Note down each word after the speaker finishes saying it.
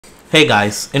Hey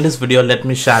guys, in this video let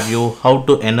me share you how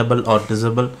to enable or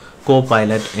disable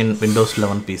Copilot in Windows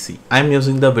 11 PC. I am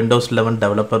using the Windows 11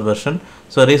 developer version.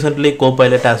 So recently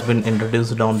Copilot has been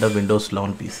introduced on the Windows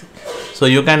 11 PC. So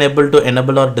you can able to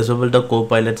enable or disable the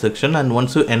Copilot section, and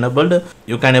once you enabled,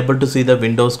 you can able to see the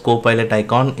Windows Copilot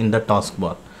icon in the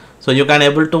taskbar. So you can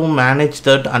able to manage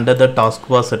that under the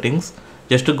taskbar settings.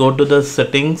 Just to go to the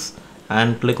settings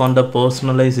and click on the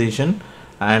personalization,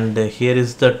 and here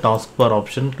is the taskbar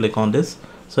option. Click on this.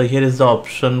 So here is the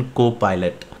option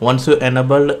Copilot. Once you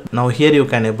enable, now here you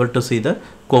can able to see the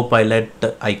Copilot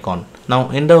icon.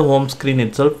 Now in the home screen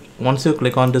itself, once you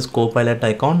click on this Copilot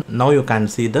icon, now you can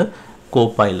see the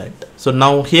Copilot. So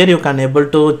now here you can able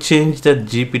to change the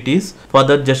GPTs. For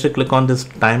that, just click on this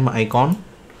time icon.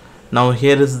 Now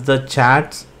here is the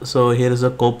chats. So here is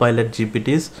the Copilot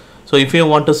GPTs. So if you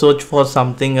want to search for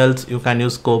something else, you can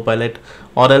use Copilot,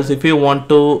 or else if you want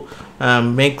to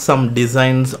make some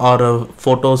designs or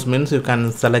photos, means you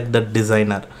can select the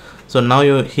designer. So now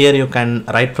here you can,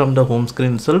 right from the home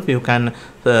screen itself, you can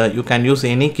use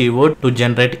any keyword to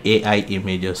generate AI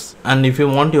images. And if you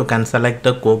want, you can select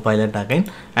the Copilot again.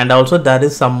 And also there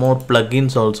is some more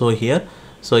plugins also here.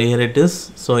 So here it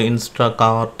is. So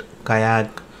Instacart,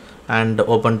 Kayak, and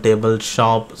Open Table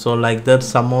Shop. So like that,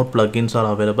 some more plugins are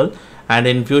available, and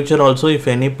in future also if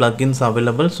any plugins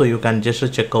available, so you can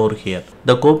just check over here.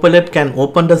 The Copilot can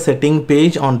open the setting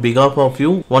page on behalf of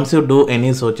you once you do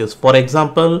any searches. For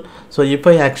example, so if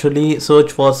I actually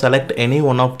search for select any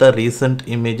one of the recent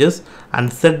images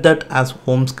and set that as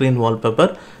home screen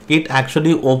wallpaper, it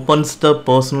actually opens the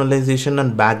personalization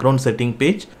and background setting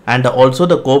page. And also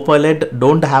the Copilot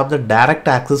don't have the direct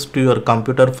access to your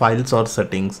computer files or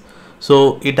settings.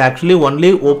 So it actually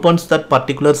only opens that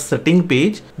particular setting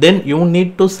page, then you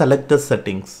need to select the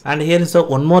settings. And here is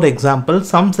one more example.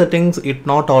 Some settings it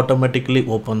not automatically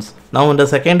opens. Now in the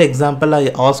second example, I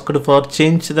asked for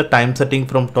change the time setting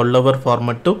from 12-hour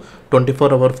format to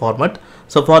 24-hour format.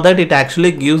 So for that, it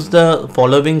actually gives the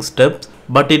following steps,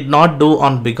 but it not do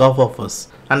on behalf of us.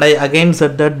 And I again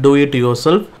said that do it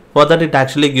yourself. For that, it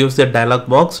actually gives a dialog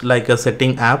box like a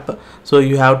setting app. So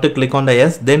you have to click on the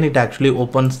yes, then it actually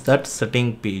opens that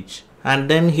setting page. And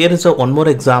then here is one more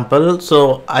example.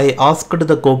 So I asked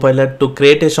the Copilot to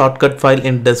create a shortcut file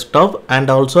in desktop, and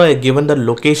also I given the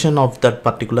location of that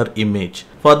particular image.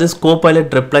 For this,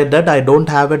 Copilot replied that I don't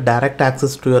have a direct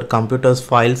access to your computer's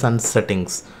files and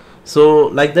settings. So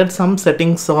like that, some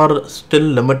settings are still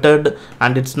limited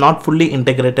and it's not fully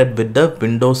integrated with the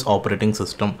Windows operating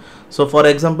system. So for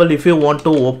example, if you want to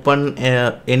open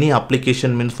any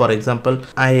application, means for example,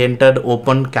 I entered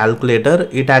open calculator,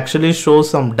 it actually shows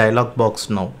some dialog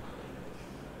box now.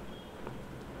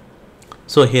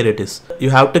 So here it is.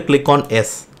 You have to click on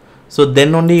yes. So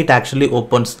then only it actually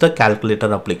opens the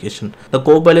calculator application. The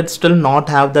Copilot still not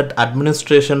have that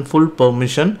administration full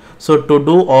permission. So to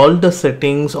do all the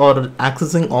settings or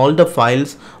accessing all the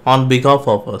files on behalf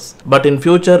of us. But in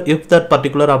future, if that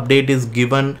particular update is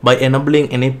given by enabling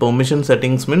any permission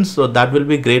settings, means so that will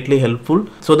be greatly helpful,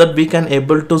 so that we can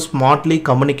able to smartly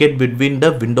communicate between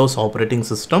the Windows operating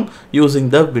system using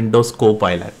the Windows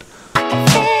Copilot.